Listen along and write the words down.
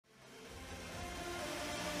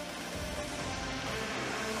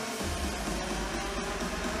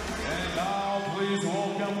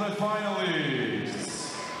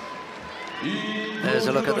finalists. There's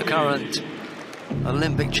a look at the current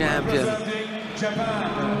Olympic champion,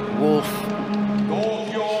 Wolf.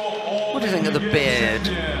 What do you think of the beard,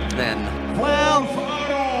 then? Well,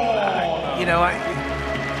 you know,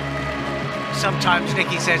 sometimes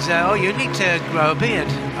Nicky says, oh, you need to grow a beard.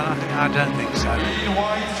 And I don't think so.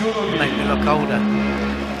 Make me look older.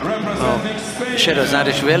 Oh, Judo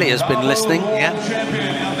has been listening. Yeah.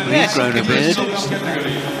 He's grown a beard.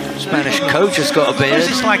 Spanish coach has got a beard. It's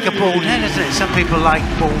just like a bald head, isn't it? Some people like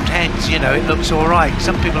bald heads, you know, it looks all right.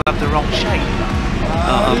 Some people have the wrong shape.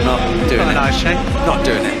 Oh, I'm not doing it. A nice shape. Not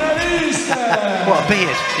doing it. What, a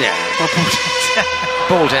beard? Yeah. Or bald head?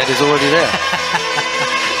 Bald head is already there.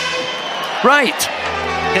 Right.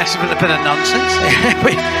 Yes, a bit of nonsense. Here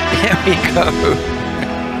we go.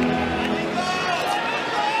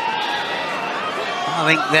 I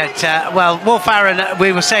think that, well, Wolf Aaron,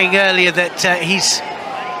 we were saying earlier that he's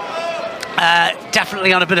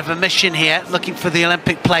definitely on a bit of a mission here, looking for the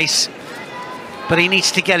Olympic place, but he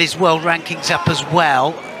needs to get his world rankings up as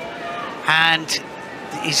well, and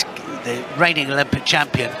he's the reigning Olympic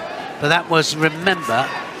champion, but that was, remember,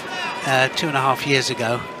 2.5 years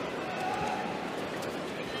ago.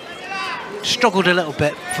 Struggled a little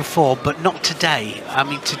bit for form, but not today. I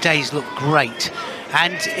mean, today's looked great.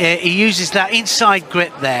 And he uses that inside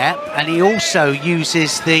grip there, and he also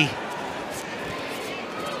uses the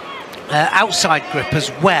outside grip as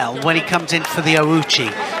well when he comes in for the Ouchi.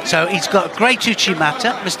 So he's got great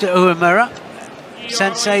Uchimata, Mr. Uemura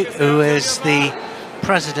Sensei, who is the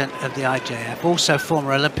president of the IJF, also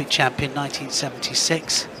former Olympic champion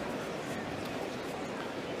 1976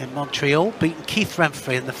 in Montreal, beating Keith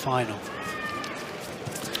Renfrey in the final.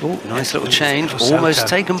 Oh, nice little change, almost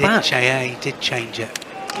taken back. He did change it.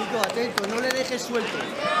 And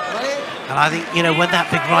I think, you know, when that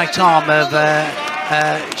big right arm of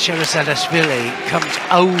Sherazadashvili comes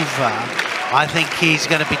over, I think he's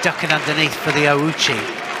going to be ducking underneath for the Ouchi.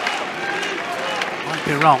 Might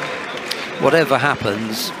be wrong. Whatever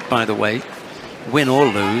happens, by the way, win or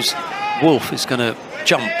lose, Wolf is going to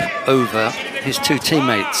jump over his two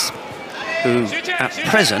teammates, who at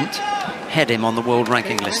present head him on the world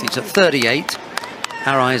ranking list. He's at 38,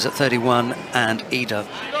 Arai is at 31, and Ida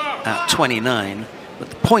at 29. But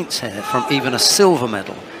the points here from even a silver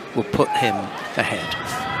medal will put him ahead.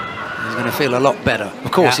 He's going to feel a lot better.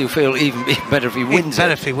 Of course, he'll feel even better if he wins.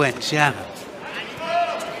 Better if he wins, yeah.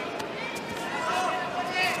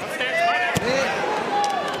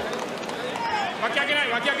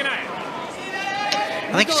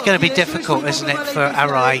 I think it's going to be difficult, isn't it, for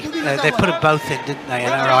Arai? They put them both in, didn't they?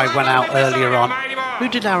 And Arai went out earlier on. Who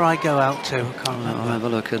did Arai go out to? I can't remember. I'll have a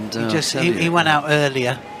look. And he went out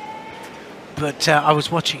earlier, but I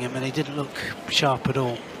was watching him and he didn't look sharp at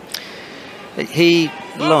all. He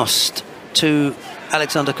lost to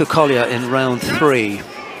Alexander Kukolia in round 3. You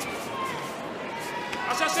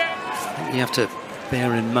have to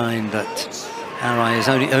bear in mind that Arai is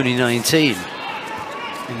only 19.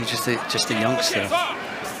 And he's just a youngster.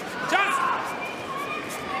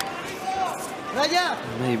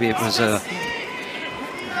 Maybe it was a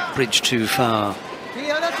bridge too far.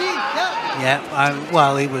 Yeah,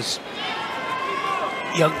 well, he was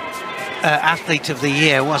young athlete of the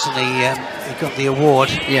year, wasn't he? He got the award.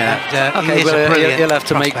 Yeah. And, okay, well, he'll have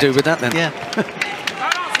to make do with that then. Yeah.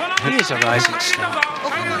 He is a rising star.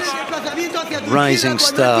 Rising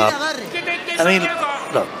star. I mean,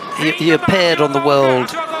 look, he appeared on the World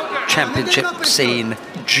Championship scene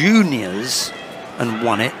juniors and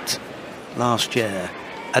won it last year,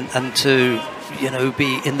 and to, you know,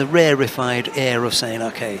 be in the rarefied air of saying,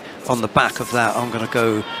 okay, on the back of that I'm going to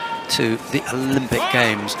go to the Olympic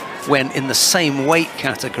Games, when in the same weight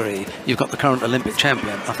category you've got the current Olympic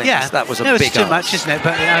champion. I think that was a big it's too much, isn't it?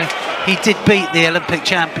 But he did beat the Olympic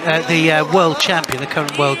champion, the world champion, the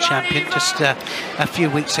current world champion, just a few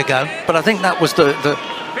weeks ago. But I think that was the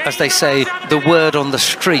as they say, the word on the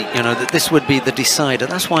street, you know, that this would be the decider.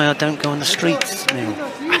 That's why I don't go on the streets, Neil.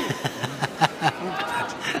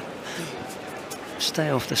 Stay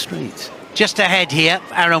off the streets. Just ahead here,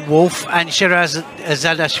 Aaron Wolf, and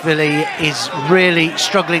Sherazadashvili is really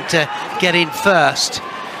struggling to get in first.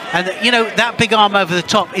 And, you know, that big arm over the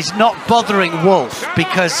top is not bothering Wolf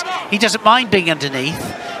because he doesn't mind being underneath.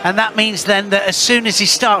 And that means then that as soon as he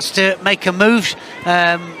starts to make a move,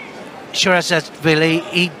 Sherazadashvili,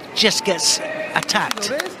 he just gets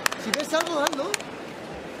attacked.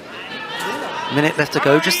 Minute left to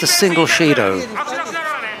go, just a single Judo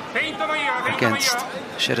against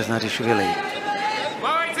Sherazadashvili.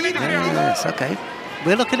 Yes, okay.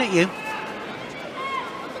 We're looking at you.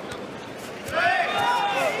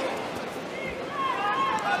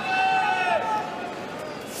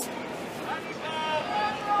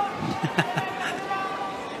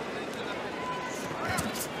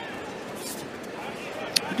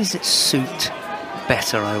 does it suit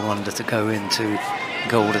better, I wonder, to go into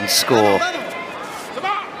golden score?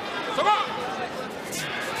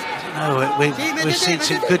 No, we've seen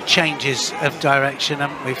some good changes of direction,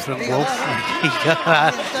 haven't we, from Wolf?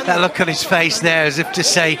 That look on his face there, as if to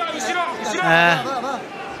say, I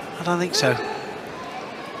don't think so.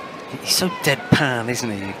 He's so deadpan, isn't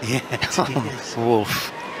he? Yeah,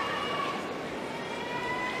 Wolf.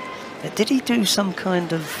 Did he do some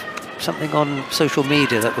kind of something on social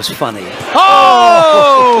media that was funny?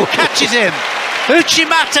 Oh! Catches him.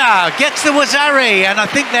 Uchimata gets the Wazari, and I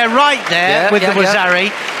think they're right there with the Wazari.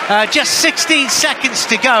 Just 16 seconds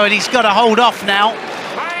to go, and he's got to hold off now.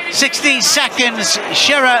 16 seconds,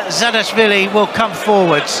 Sherazadashvili will come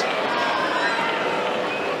forwards.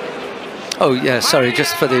 Oh, yeah, sorry,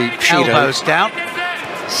 just for the Shido. Elbows down.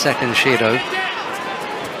 Second Shido.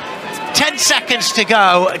 10 seconds to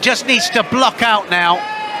go, just needs to block out now.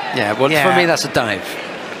 Yeah, well, for me, that's a dive.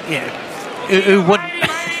 Yeah, who wouldn't?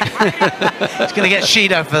 He's going to get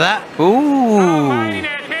Shido for that. Ooh.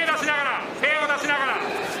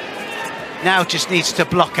 Now just needs to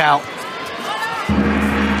block out.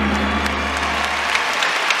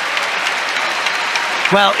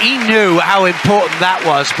 Well, he knew how important that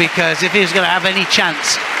was, because if he was going to have any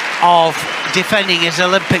chance of defending his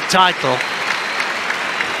Olympic title,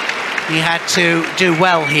 he had to do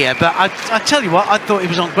well here. But I tell you what, I thought he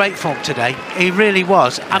was on great form today. He really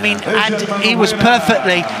was. I mean, and he was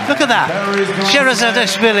perfectly... Look at that.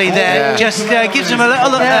 Sherazadashvili there just gives him a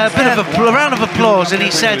little bit of a round of applause, and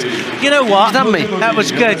he said, you know what? Done me. That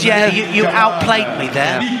was good. Yeah, you outplayed me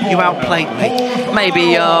there. You outplayed me.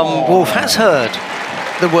 Maybe Wolf has heard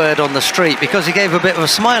the word on the street, because he gave a bit of a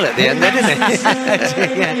smile at the end, didn't he?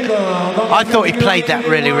 Yeah. I thought he played that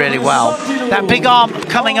really, really well. That big arm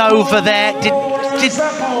coming over there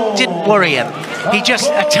didn't worry him. He just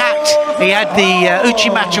attacked. He had the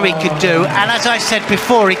Uchimata he could do, and as I said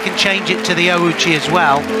before, he can change it to the Ouchi as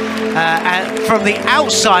well, from the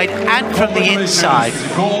outside and from the inside.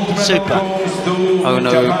 Super. Oh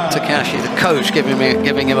no, Takashi, the coach,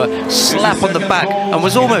 giving him a slap on the back, and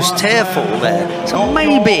was almost tearful there. So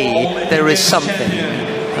maybe there is something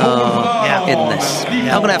in this.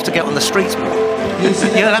 Yeah. I'm going to have to get on the streets more.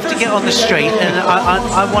 You'll have to get on the street, and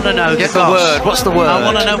I want to know the word. What's the word? I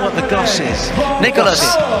want to know what the goss is. Nicholas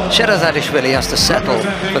Sherazadashvili has to settle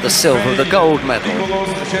for the silver. The gold medal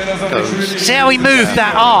goes. See how he moved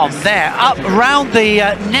that arm there, up around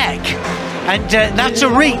the neck. And that's a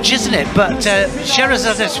reach, isn't it? But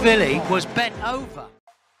Sherazadashvili was bent over.